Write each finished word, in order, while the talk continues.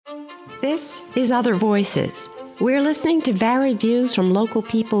This is Other Voices. We're listening to varied views from local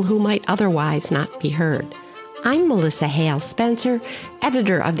people who might otherwise not be heard. I'm Melissa Hale Spencer,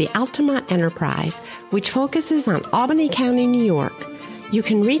 editor of the Altamont Enterprise, which focuses on Albany County, New York. You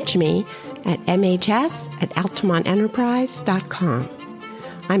can reach me at mhs@altamontenterprise.com.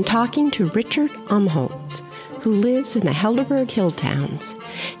 I'm talking to Richard Umholtz, who lives in the Helderberg Hill Towns.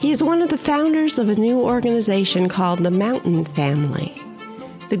 He is one of the founders of a new organization called the Mountain Family.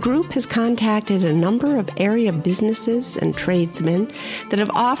 The group has contacted a number of area businesses and tradesmen that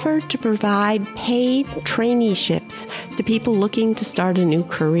have offered to provide paid traineeships to people looking to start a new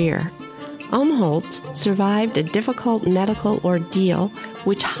career. Umholtz survived a difficult medical ordeal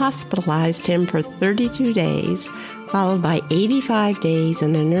which hospitalized him for 32 days, followed by 85 days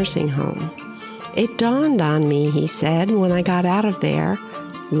in a nursing home. It dawned on me, he said, when I got out of there,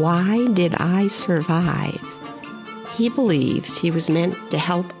 why did I survive? He believes he was meant to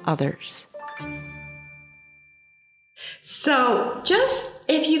help others. So, just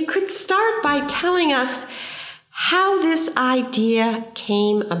if you could start by telling us how this idea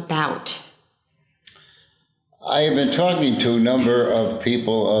came about. I have been talking to a number of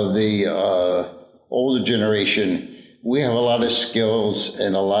people of the older generation. We have a lot of skills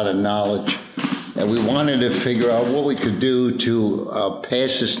and a lot of knowledge, and we wanted to figure out what we could do to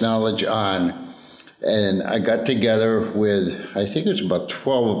pass this knowledge on. And I got together with, I think it was about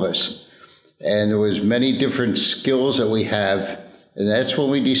 12 of us, and there was many different skills that we have, and that's when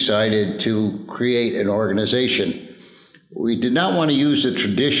we decided to create an organization. We did not want to use the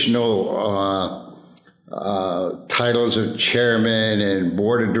traditional titles of chairman and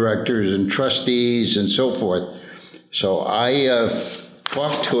board of directors and trustees and so forth. So I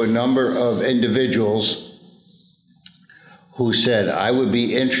talked to a number of individuals who said I would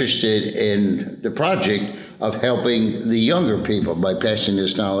be interested in the project of helping the younger people by passing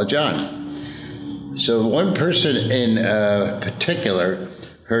this knowledge on. So one person in particular,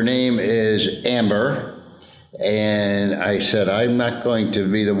 her name is Amber, and I said, I'm not going to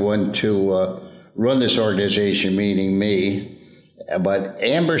be the one to run this organization, meaning me, but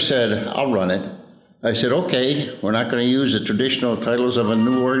Amber said, I'll run it. I said, okay, we're not going to use the traditional titles of a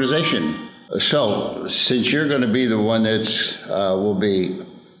new organization. So, since you're going to be the one that's will be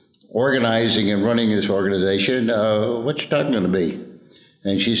organizing and running this organization, what's your title going to be?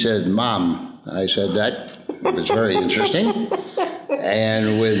 And she said, Mom. I said, that was very interesting.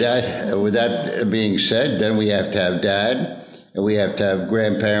 And with that being said, then we have to have Dad, and we have to have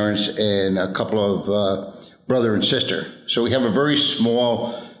grandparents, and a couple of brother and sister. So we have a very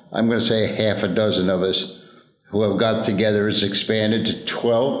small, I'm going to say half a dozen of us, who have got together. It's expanded to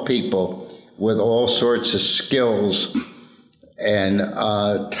 12 people with all sorts of skills and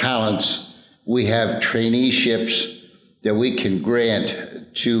talents. We have traineeships that we can grant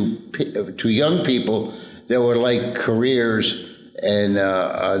to young people that would like careers, and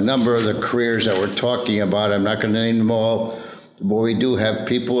a number of the careers that we're talking about, I'm not going to name them all, but we do have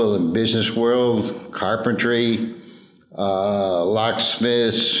people in the business world, carpentry,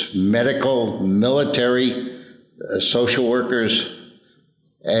 locksmiths, medical, military, social workers.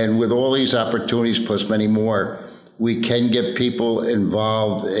 And with all these opportunities, plus many more, we can get people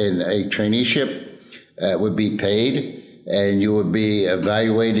involved in a traineeship that would be paid, and you would be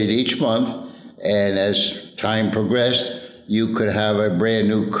evaluated each month. And as time progressed, you could have a brand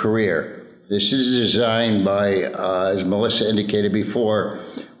new career. This is designed by, as Melissa indicated before,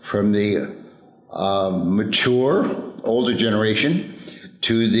 from the mature, older generation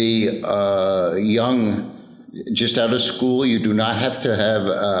to the young, just out of school. You do not have to have,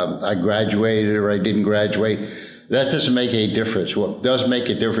 I graduated or I didn't graduate. That doesn't make any difference. What does make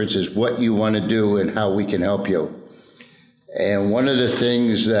a difference is what you want to do and how we can help you. And one of the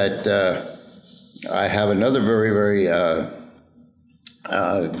things that I have another very, very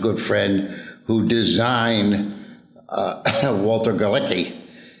good friend who designed Walter Galecki.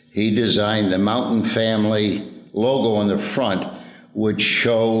 He designed the Mountain Family logo on the front, which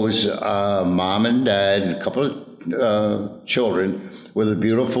shows Mom and Dad and a couple of children with a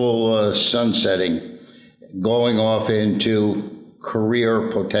beautiful sun setting, going off into career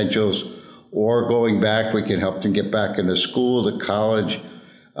potentials, or going back. We can help them get back into school, to college,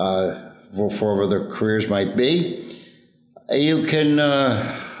 for whatever their careers might be. You can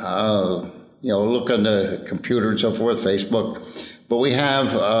look on the computer and so forth, Facebook. But we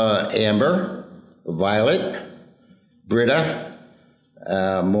have Amber, Violet, Britta,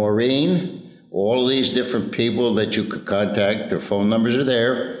 Maureen, all of these different people that you could contact. Their phone numbers are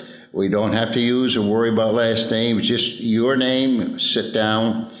there. We don't have to use or worry about last names, just your name. Sit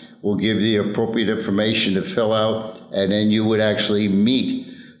down. We'll give you the appropriate information to fill out, and then you would actually meet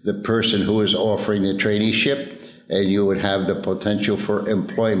the person who is offering the traineeship, and you would have the potential for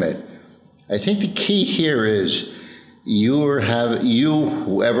employment. I think the key here is whoever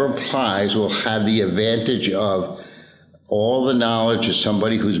applies will have the advantage of all the knowledge of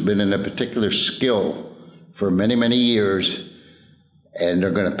somebody who's been in a particular skill for many, many years, and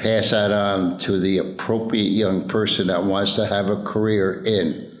they're going to pass that on to the appropriate young person that wants to have a career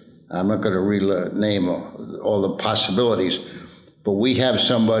in. I'm not going to name all the possibilities, but we have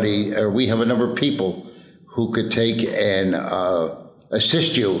a number of people who could take and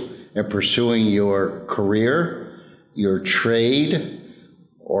assist you in pursuing your career, your trade,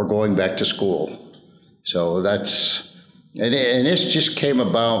 or going back to school. So and this just came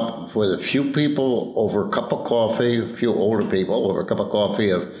about with a few people over a cup of coffee, a few older people over a cup of coffee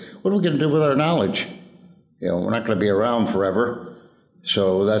of, what are we going to do with our knowledge? We're not going to be around forever.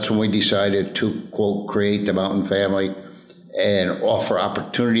 So that's when we decided to, quote, create the Mountain Family and offer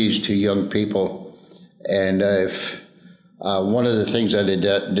opportunities to young people. And if one of the things I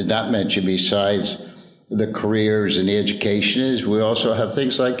did not mention besides the careers and the education is we also have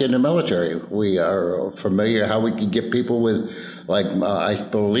things like in the military. We are familiar how we can get people with, like, I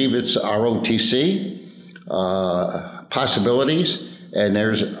believe it's ROTC, possibilities, and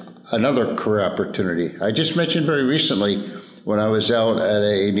there's another career opportunity. I just mentioned very recently when I was out at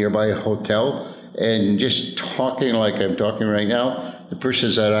a nearby hotel and just talking like I'm talking right now, the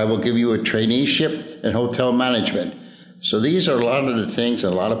person said, I will give you a traineeship in hotel management. So these are a lot of the things,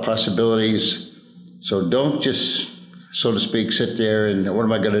 a lot of possibilities. So don't just, so to speak, sit there and what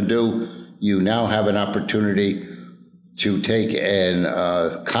am I going to do? You now have an opportunity to take and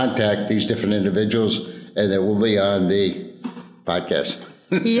contact these different individuals, and they will be on the podcast.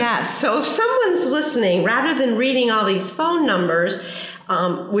 Yes. So if someone's listening, rather than reading all these phone numbers,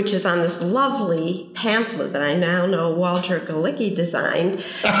 which is on this lovely pamphlet that I now know Walter Galicki designed,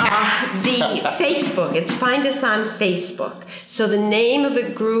 the Facebook, find us on Facebook. So the name of the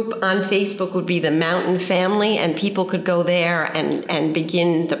group on Facebook would be the Mountain Family, and people could go there and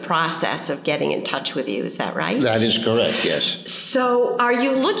begin the process of getting in touch with you. Is that right? That is correct, yes. So are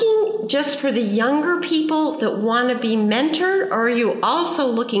you looking just for the younger people that want to be mentored, or are you also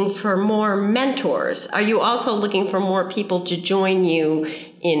looking for more mentors? Are you also looking for more people to join you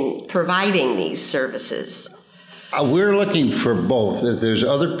in providing these services? We're looking for both. If there's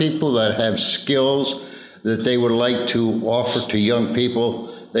other people that have skills that they would like to offer to young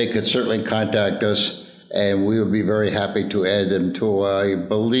people, they could certainly contact us, and we would be very happy to add them to, I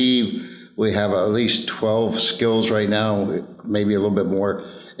believe we have at least 12 skills right now, maybe a little bit more,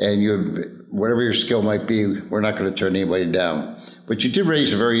 and whatever your skill might be, we're not going to turn anybody down. But you did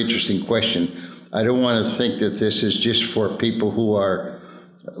raise a very interesting question. I don't want to think that this is just for people who are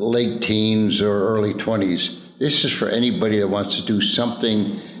late teens or early 20s. This is for anybody that wants to do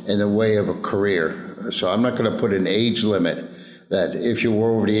something in the way of a career. So I'm not going to put an age limit that if you were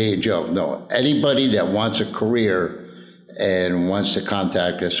over the age of. No, anybody that wants a career and wants to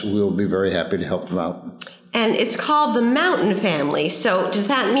contact us, we'll be very happy to help them out. And it's called the Mountain Family. So does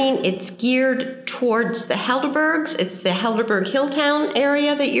that mean it's geared towards the Helderbergs? It's the Helderberg Hilltown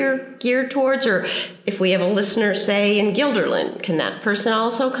area that you're geared towards? Or if we have a listener, say, in Guilderland, can that person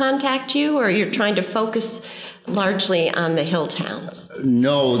also contact you? Or you're trying to focus largely on the Hilltowns?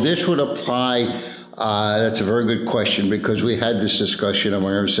 No, this would apply. That's a very good question, because we had this discussion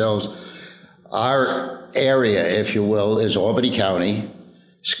among ourselves. Our area, if you will, is Albany County,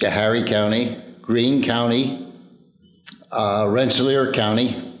 Schoharie County, Greene County, Rensselaer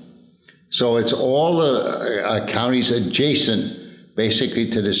County. So it's all the counties adjacent basically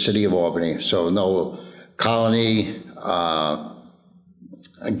to the city of Albany. So no Colony,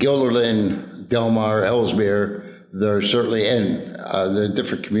 Guilderland, Delmar, Ellesmere, they're certainly in the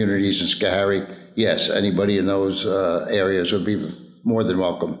different communities in Schoharie. Yes, anybody in those areas would be more than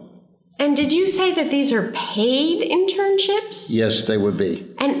welcome. And did you say that these are paid internships? Yes, they would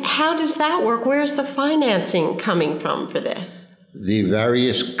be. And how does that work? Where's the financing coming from for this? The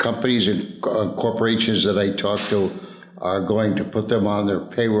various companies and corporations that I talk to are going to put them on their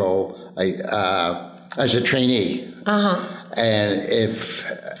payroll as a trainee. And if,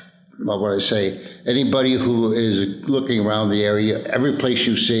 what would I say, anybody who is looking around the area, every place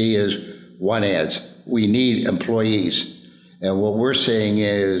you see is want ads. We need employees. And what we're saying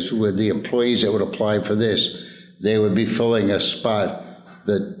is with the employees that would apply for this, they would be filling a spot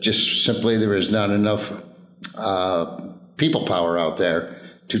that just simply there is not enough people power out there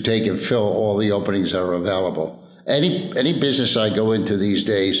to take and fill all the openings that are available. Any business I go into these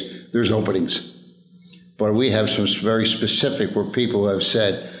days, there's openings. But we have some very specific where people have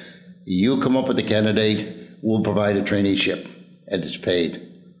said, you come up with the candidate, we'll provide a traineeship, and it's paid.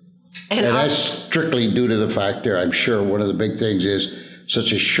 And that's strictly due to the fact there, I'm sure one of the big things is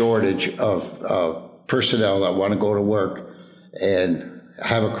such a shortage of personnel that want to go to work and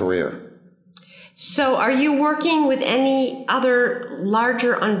have a career. So are you working with any other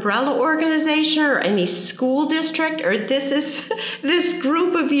larger umbrella organization or any school district, or this is this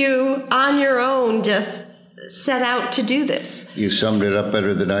group of you on your own just set out to do this? You summed it up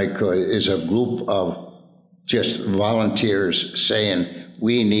better than I could. It's a group of just volunteers saying,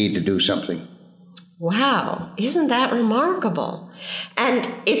 we need to do something. Wow, isn't that remarkable? And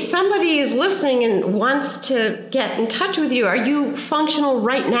if somebody is listening and wants to get in touch with you, are you functional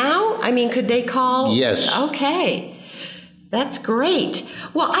right now? I mean, could they call? Yes. Okay, that's great.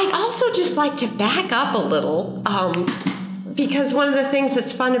 Well, I'd also just like to back up a little, because one of the things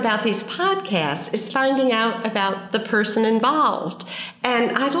that's fun about these podcasts is finding out about the person involved.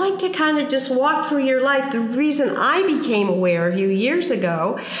 And I'd like to kind of just walk through your life. The reason I became aware of you years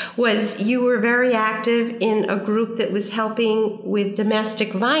ago was you were very active in a group that was helping with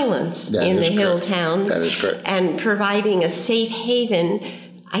domestic violence in the hill towns. That is correct. And providing a safe haven,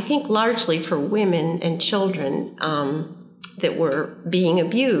 I think largely for women and children that were being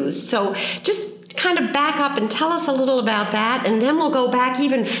abused. So just kind of back up and tell us a little about that, and then we'll go back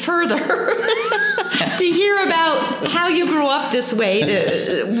even further to hear about how you grew up this way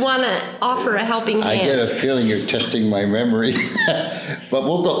to want to offer a helping hand. I get a feeling you're testing my memory, but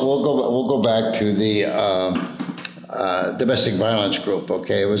we'll go back to the domestic violence group.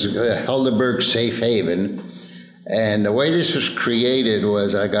 Okay, it was Helderberg Safe Haven, and the way this was created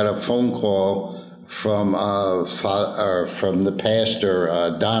was I got a phone call from the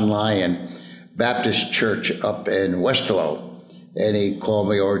pastor Don Lyon, Baptist Church up in Westerlo, and he called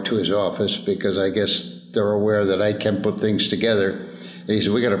me over to his office because I guess they're aware that I can put things together. And he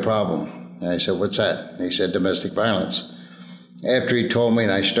said, we got a problem. And I said, what's that? And he said, domestic violence. After he told me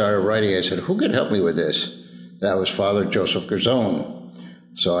and I started writing, I said, who could help me with this? That was Father Joseph Garzone.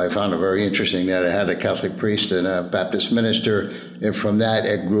 So I found it very interesting that I had a Catholic priest and a Baptist minister, and from that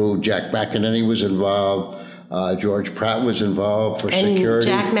it grew. Jack McEnany was involved. George Pratt was involved for security.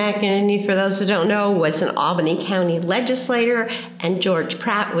 Jack McEnany, for those who don't know, was an Albany County legislator, and George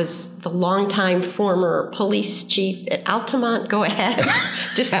Pratt was the longtime former police chief at Altamont. Go ahead,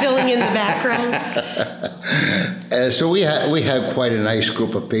 just filling in the background. So we had quite a nice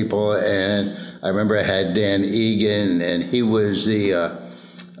group of people, and I remember I had Dan Egan, and he was the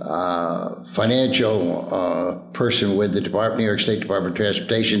financial person with the New York State Department of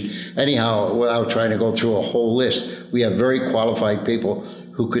Transportation. Anyhow, without trying to go through a whole list, we have very qualified people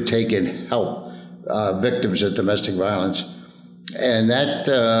who could take and help victims of domestic violence. And that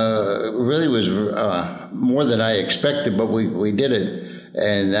really was more than I expected, but we did it.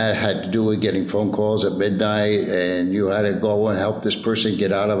 And that had to do with getting phone calls at midnight, and you had to go and help this person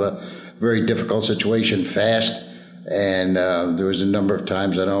get out of a very difficult situation fast. And there was a number of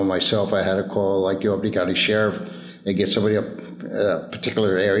times, I know myself, I had to call like the Albany County Sheriff and get somebody up a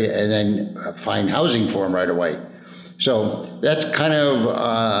particular area and then find housing for them right away. So that's kind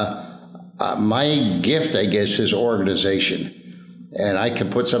of my gift, I guess, is organization. And I can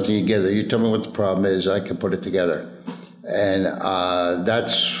put something together. You tell me what the problem is, I can put it together. And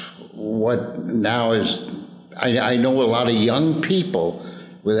that's what now is, I know a lot of young people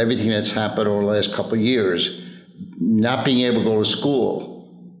with everything that's happened over the last couple of years, not being able to go to school.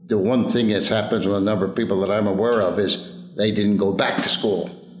 The one thing that's happened with a number of people that I'm aware of is they didn't go back to school.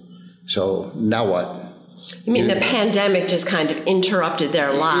 So now what? You mean the pandemic just kind of interrupted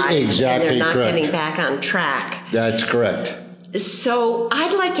their lives? Exactly, and they're not correct. getting back on track. That's correct. So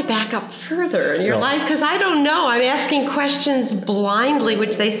I'd like to back up further in your life, because I don't know. I'm asking questions blindly,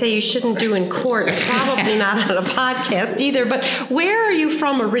 which they say you shouldn't do in court, probably not on a podcast either. But where are you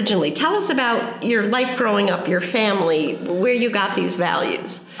from originally? Tell us about your life growing up, your family, where you got these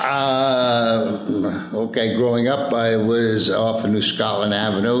values. Okay, growing up, I was off of New Scotland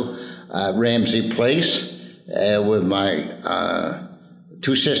Avenue, Ramsey Place, with my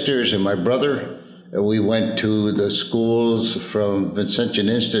two sisters and my brother. We went to the schools from Vincentian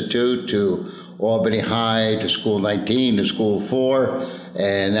Institute to Albany High to School 19 to School 4,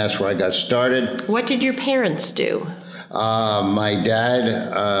 and that's where I got started. What did your parents do? My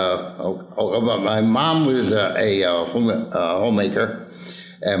dad, my mom was a homemaker,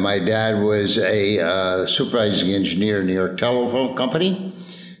 and my dad was a supervising engineer in New York Telephone Company,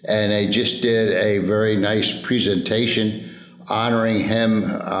 and they just did a very nice presentation honoring him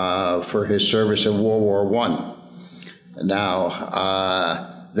for his service in World War I. Now,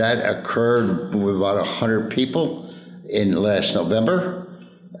 that occurred with about 100 people in last November,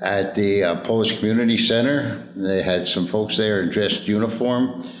 at the Polish Community Center. They had some folks there in dressed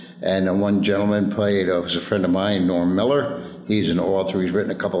uniform, and one gentleman played, was a friend of mine, Norm Miller. He's an author. He's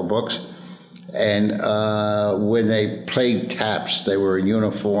written a couple of books. And when they played taps, they were in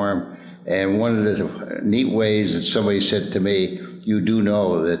uniform. And one of the neat ways that somebody said to me, you do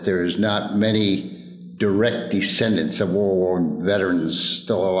know that there's not many direct descendants of World War veterans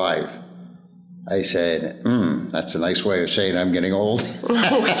still alive. I said, that's a nice way of saying I'm getting old.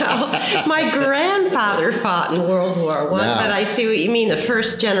 Well, my grandfather fought in World War I, but I see what you mean, the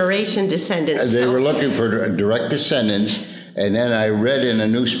first generation descendants. They were looking for direct descendants, and then I read in a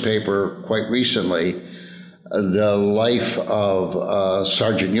newspaper quite recently the life of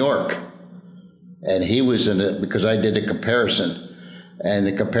Sergeant York. And he was in it because I did a comparison. And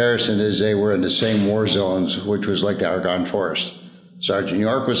the comparison is they were in the same war zones, which was like the Argonne Forest. Sergeant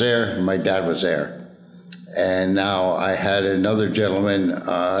York was there, and my dad was there. And now I had another gentleman.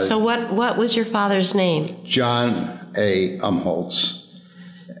 So what was your father's name? John A. Umholtz.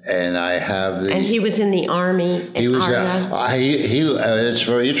 And I have the... And he was in the Army in He was Argonne? it's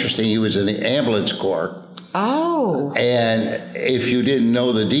very interesting. He was in the Ambulance Corps. Oh. And if you didn't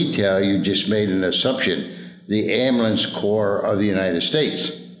know the detail, you just made an assumption. The Ambulance Corps of the United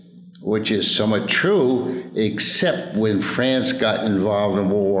States, which is somewhat true, except when France got involved in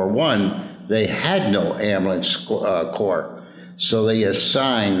World War I, they had no ambulance corps. So they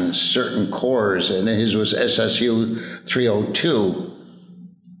assigned certain corps, and his was SSU 302,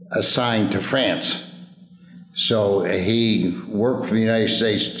 assigned to France. So he worked for the United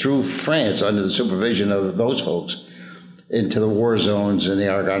States through France under the supervision of those folks into the war zones in the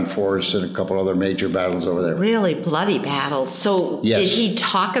Argonne Forest and a couple other major battles over there. Really bloody battles. So yes. Did he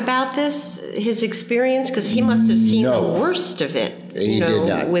talk about this, his experience? Because he must have seen the worst of it. He did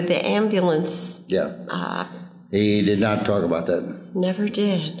not. With the ambulance. Yeah. He did not talk about that. Never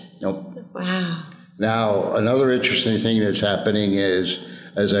did. Nope. Wow. Now, another interesting thing that's happening is,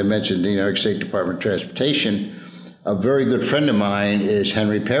 as I mentioned, the New York State Department of Transportation, a very good friend of mine is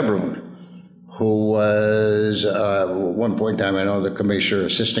Henry Pearbrun, who was, at one point in time, I know the commissioner,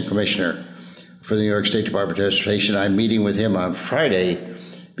 assistant commissioner for the New York State Department of Transportation. I'm meeting with him on Friday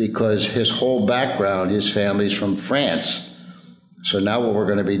because his whole background, his family's from France. So now what we're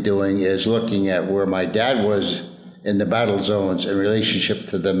going to be doing is looking at where my dad was in the battle zones in relationship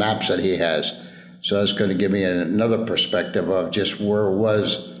to the maps that he has. So that's going to give me another perspective of just where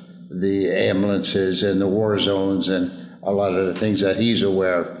was the ambulances and the war zones and a lot of the things that he's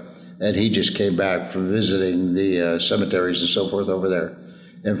aware of. And he just came back from visiting the cemeteries and so forth over there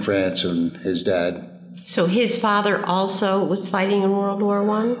in France, and his dad. So his father also was fighting in World War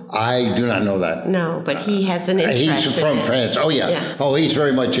I? I do not know that. No, but he has an interest He's from in France. Oh, yeah. Yeah. Oh, he's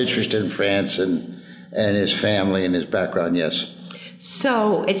very much interested in France and his family and his background, yes.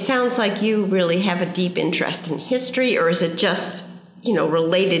 So it sounds like you really have a deep interest in history, or is it just,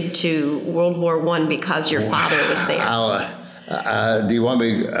 related to World War I because your father was there? Do you want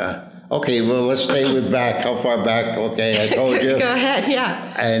me... okay, well, let's stay with back. How far back? Okay, I told you. Go ahead,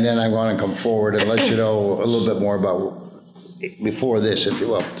 yeah. And then I want to come forward and let you know a little bit more about before this, if you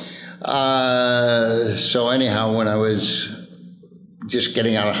will. So anyhow, when I was just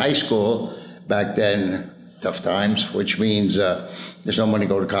getting out of high school, back then, tough times, which means there's no money to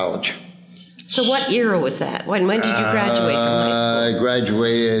go to college. So what era was that? When did you graduate from high school? I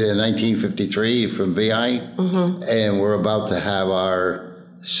graduated in 1953 from VI, and we're about to have our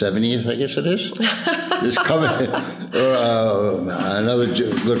 70th, I guess it is. This coming, another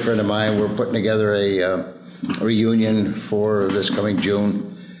good friend of mine, we're putting together a reunion for this coming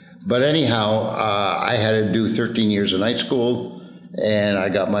June. But anyhow, I had to do 13 years of night school, and I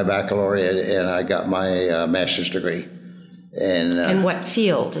got my baccalaureate, and I got my master's degree. And what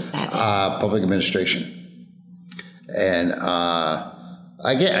field is that in? Public administration. And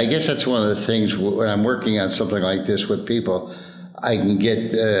I guess that's one of the things when I'm working on something like this with people, I can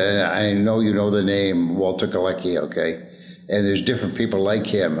get, I know you know the name Walter Galecki, okay? And there's different people like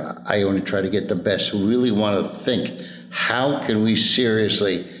him. I only try to get the best who really want to think, how can we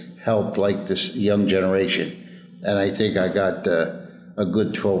seriously help like this young generation? And I think I got a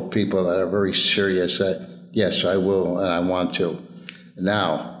good 12 people that are very serious that, yes, I will and I want to.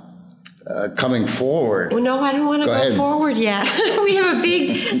 Now, coming forward. Well, no, I don't want to go forward yet. We have a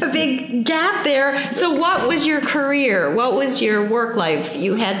big gap there. So what was your career? What was your work life?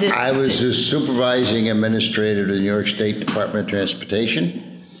 You had this... I was a supervising administrator to the New York State Department of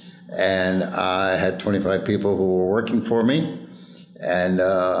Transportation, and I had 25 people who were working for me. And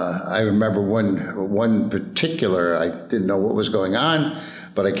I remember one particular, I didn't know what was going on,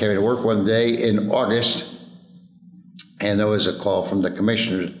 but I came to work one day in August, and there was a call from the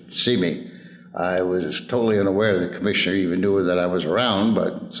commissioner to see me. I was totally unaware the commissioner even knew that I was around,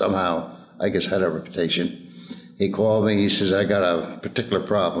 but somehow I guess had a reputation. He called me. He says, I got a particular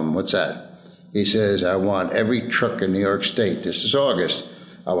problem. What's that? He says, I want every truck in New York State. This is August.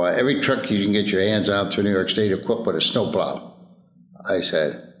 I want every truck you can get your hands on through New York State equipped with a snowplow. I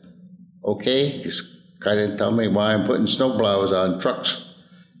said, okay, just kind of tell me why I'm putting snowplows on trucks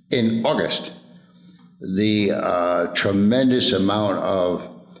in August. The tremendous amount of,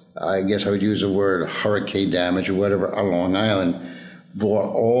 I guess I would use the word hurricane damage or whatever on Long Island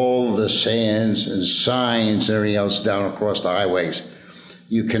brought all the sands and signs and everything else down across the highways.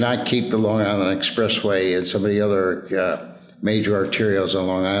 You cannot keep the Long Island Expressway and some of the other major arterials on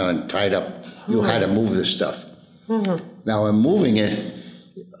Long Island tied up. You had to move this stuff. Mm-hmm. Now, in moving it,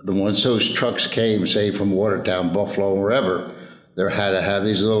 once those trucks came, say from Watertown, Buffalo, wherever, there had to have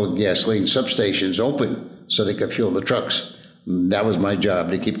these little gasoline substations open so they could fuel the trucks. That was my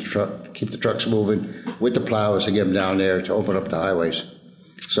job, to keep the trucks moving with the plows to get them down there to open up the highways.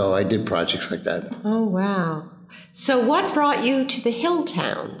 So I did projects like that. Oh, wow. So what brought you to the hill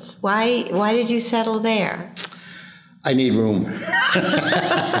towns? Why did you settle there? I need room.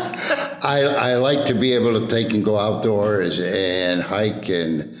 I like to be able to take and go outdoors and hike,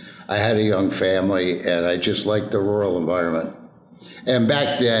 and I had a young family, and I just liked the rural environment. And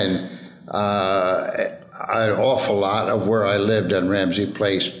back then, an awful lot of where I lived on Ramsey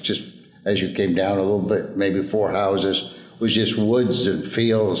Place, just as you came down a little bit, maybe 4 houses, was just woods and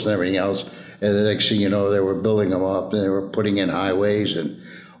fields and everything else. And the next thing you know, they were building them up and they were putting in highways and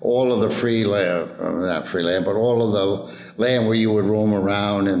all of the free land, not free land, but all of the land where you would roam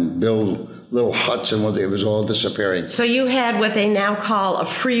around and build little huts and it was all disappearing. So you had what they now call a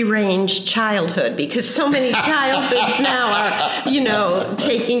free-range childhood, because so many childhoods now are,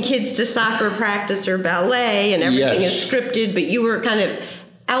 taking kids to soccer practice or ballet and everything is scripted, but you were kind of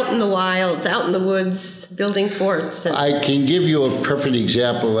out in the wilds, out in the woods, building forts. I can give you a perfect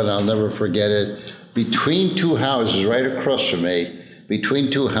example, and I'll never forget it. Between 2 houses, right across from me, between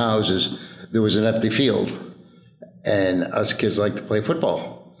 2 houses, there was an empty field, and us kids liked to play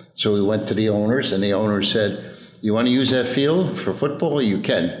football. So we went to the owners, and the owners said, you want to use that field for football? You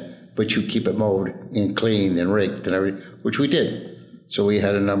can, but you keep it mowed and cleaned and raked and everything, which we did. So we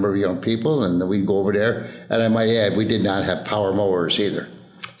had a number of young people, and we'd go over there. And I might add, we did not have power mowers either.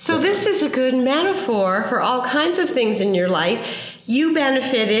 So this is a good metaphor for all kinds of things in your life. You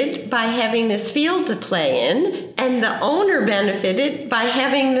benefited by having this field to play in, and the owner benefited by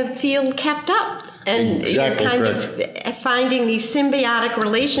having the field kept up. And exactly you're kind correct. of finding these symbiotic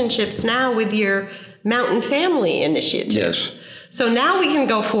relationships now with your Mountain Family Initiative. Yes. So now we can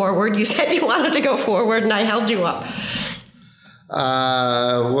go forward. You said you wanted to go forward, and I held you up.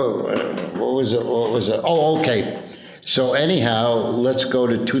 What was it? Oh, okay. So anyhow, let's go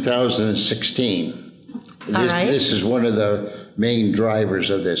to 2016. This is one of the main drivers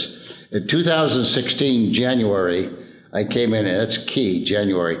of this. In 2016, January, I came in, and that's key,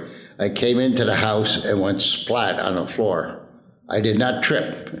 January. I came into the house and went splat on the floor. I did not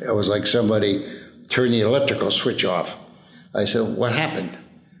trip. It was like somebody turned the electrical switch off. I said, what happened?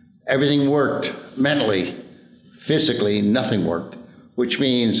 Everything worked mentally. Physically, nothing worked, which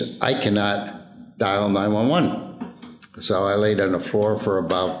means I cannot dial 911. So I laid on the floor for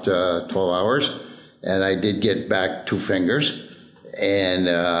about 12 hours, and I did get back 2 fingers. And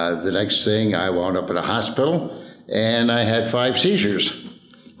the next thing, I wound up in a hospital, and I had 5 seizures.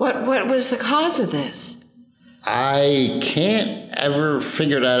 What was the cause of this? I can't ever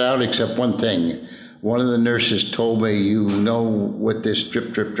figure that out except one thing. One of the nurses told me, you know what this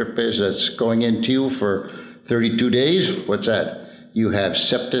drip is that's going into you for 32 days? What's that? You have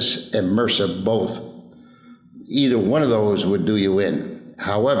sepsis and MRSA both. Either one of those would do you in.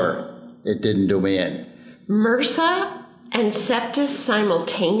 However, it didn't do me in. MRSA and sepsis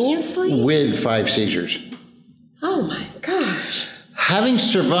simultaneously? With 5 seizures. Oh my gosh. Having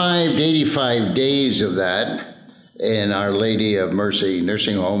survived 85 days of that in Our Lady of Mercy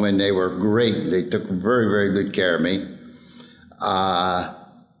nursing home, and they were great. They took very, very good care of me.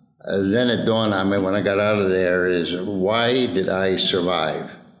 Then it dawned on me when I got out of there is, why did I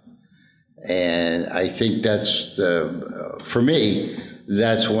survive? And I think that's for me,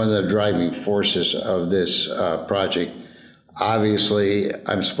 that's one of the driving forces of this project. Obviously,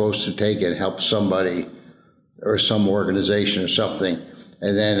 I'm supposed to take and help somebody or some organization or something.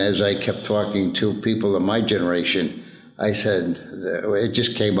 And then as I kept talking to people of my generation, I said, it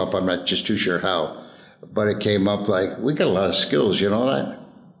just came up, I'm not just too sure how, but it came up like, we got a lot of skills, you know that?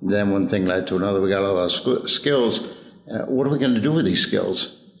 Then one thing led to another, we got a lot of skills. What are we going to do with these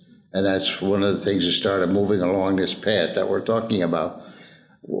skills? And that's one of the things that started moving along this path that we're talking about.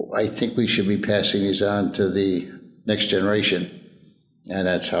 I think we should be passing these on to the next generation. And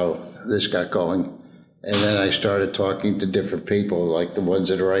that's how this got going. And then I started talking to different people, like the ones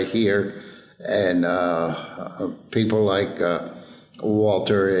that are right here, and people like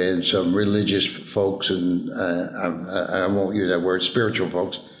Walter and some religious folks, and I won't use that word, spiritual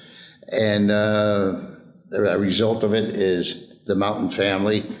folks. And the result of it is the Mountain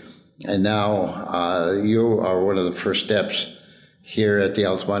family. And now you are one of the first steps here at the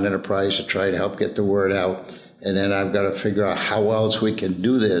Altamont Enterprise to try to help get the word out. And then I've got to figure out how else we can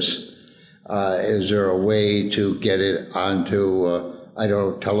do this. Is there a way to get it onto,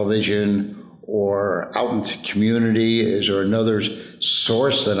 television or out into the community? Is there another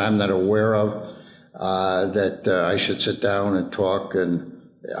source that I'm not aware of that I should sit down and talk? And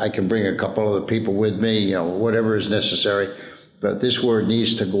I can bring a couple other people with me, whatever is necessary. But this word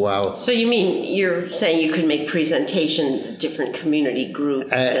needs to go out. So you're saying you could make presentations at different community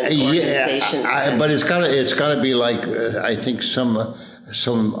groups and organizations? Yeah, but it's got to be like I think some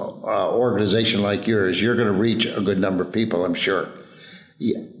organization like yours. You're going to reach a good number of people, I'm sure.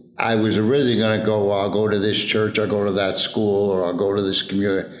 I was originally going to go. I'll go to this church. I'll go to that school, or I'll go to this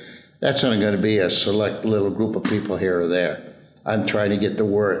community. That's only going to be a select little group of people here or there. I'm trying to get the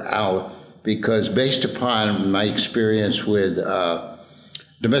word out. Because based upon my experience with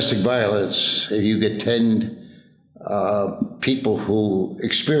domestic violence, if you get 10 people who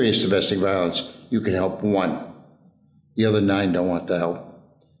experience domestic violence, you can help one. The other 9 don't want the help.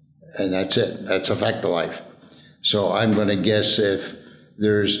 And that's it. That's a fact of life. So I'm going to guess if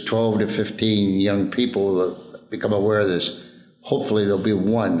there's 12 to 15 young people that become aware of this, hopefully there'll be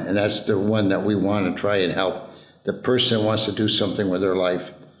one. And that's the one that we want to try and help. The person that wants to do something with their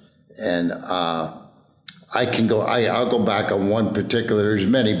life. And I'll go back on one particular, there's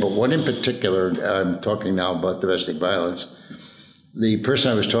many, but one in particular, I'm talking now about domestic violence. The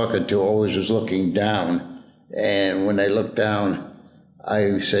person I was talking to always was looking down. And when they looked down,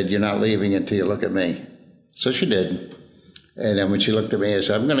 I said, "You're not leaving until you look at me." So she did. And then when she looked at me, I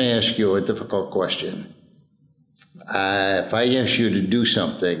said, "I'm going to ask you a difficult question. If I ask you to do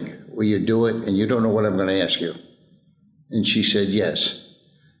something, will you do it? And you don't know what I'm going to ask you." And she said, "Yes."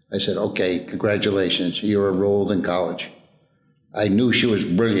 I said, "Okay, congratulations, you're enrolled in college." I knew she was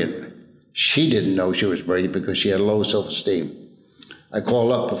brilliant. She didn't know she was brilliant because she had low self-esteem. I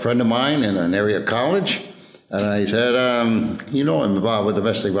called up a friend of mine in an area college, and I said, I'm involved with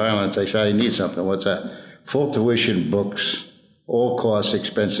domestic violence. I said, I need something. What's that? Full tuition, books, all cost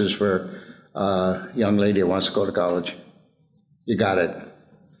expenses for a young lady who wants to go to college. You got it.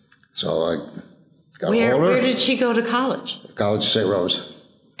 So I got a hold of her. Where did she go to college? College St. Rose.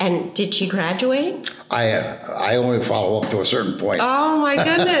 And did she graduate? I only follow up to a certain point. Oh my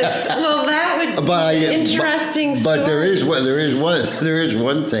goodness! Well, that would be an interesting story. But there is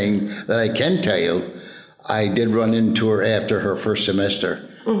one thing that I can tell you. I did run into her after her first semester,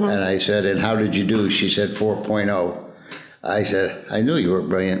 and I said, "And how did you do?" She said 4.0. I said, "I knew you were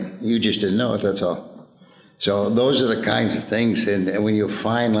brilliant. You just didn't know it. That's all." So those are the kinds of things, and when you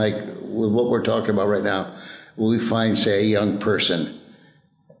find, like with what we're talking about right now, we find, say, a young person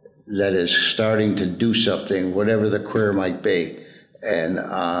that is starting to do something, whatever the career might be. And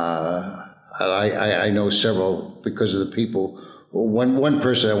I know several because of the people. One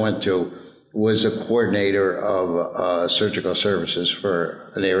person I went to was a coordinator of surgical services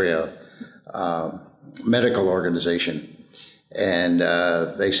for an area medical organization. And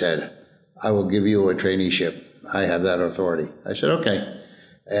they said, "I will give you a traineeship. I have that authority." I said, "Okay."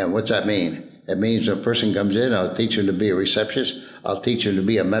 "And what's that mean?" It means a person comes in, I'll teach them to be a receptionist, I'll teach them to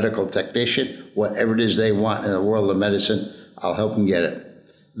be a medical technician, whatever it is they want in the world of medicine, I'll help them get it.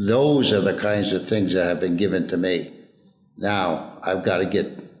 Those are the kinds of things that have been given to me. Now, I've got to get,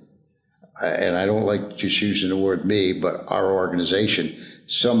 and I don't like just using the word me, but our organization,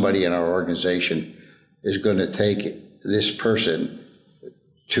 somebody in our organization is going to take this person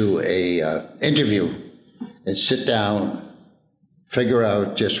to a interview and sit down, figure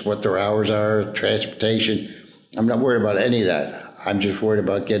out just what their hours are, transportation. I'm not worried about any of that. I'm just worried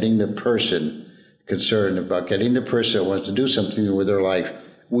about getting the person concerned, about getting the person that wants to do something with their life.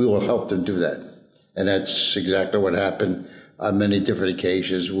 We will help them do that. And that's exactly what happened on many different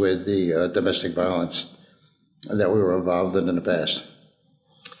occasions with the domestic violence that we were involved in the past.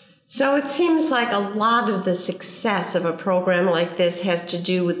 So it seems like a lot of the success of a program like this has to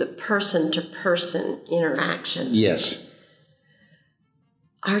do with the person-to-person interaction. Yes.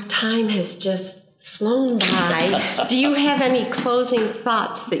 Our time has just flown by. Do you have any closing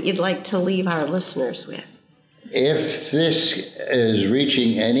thoughts that you'd like to leave our listeners with? if this is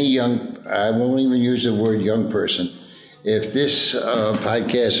reaching any young, I won't even use the word young person, if this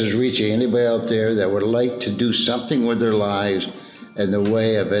podcast is reaching anybody out there that would like to do something with their lives in the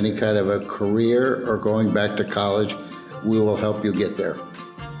way of any kind of a career or going back to college, we will help you get there.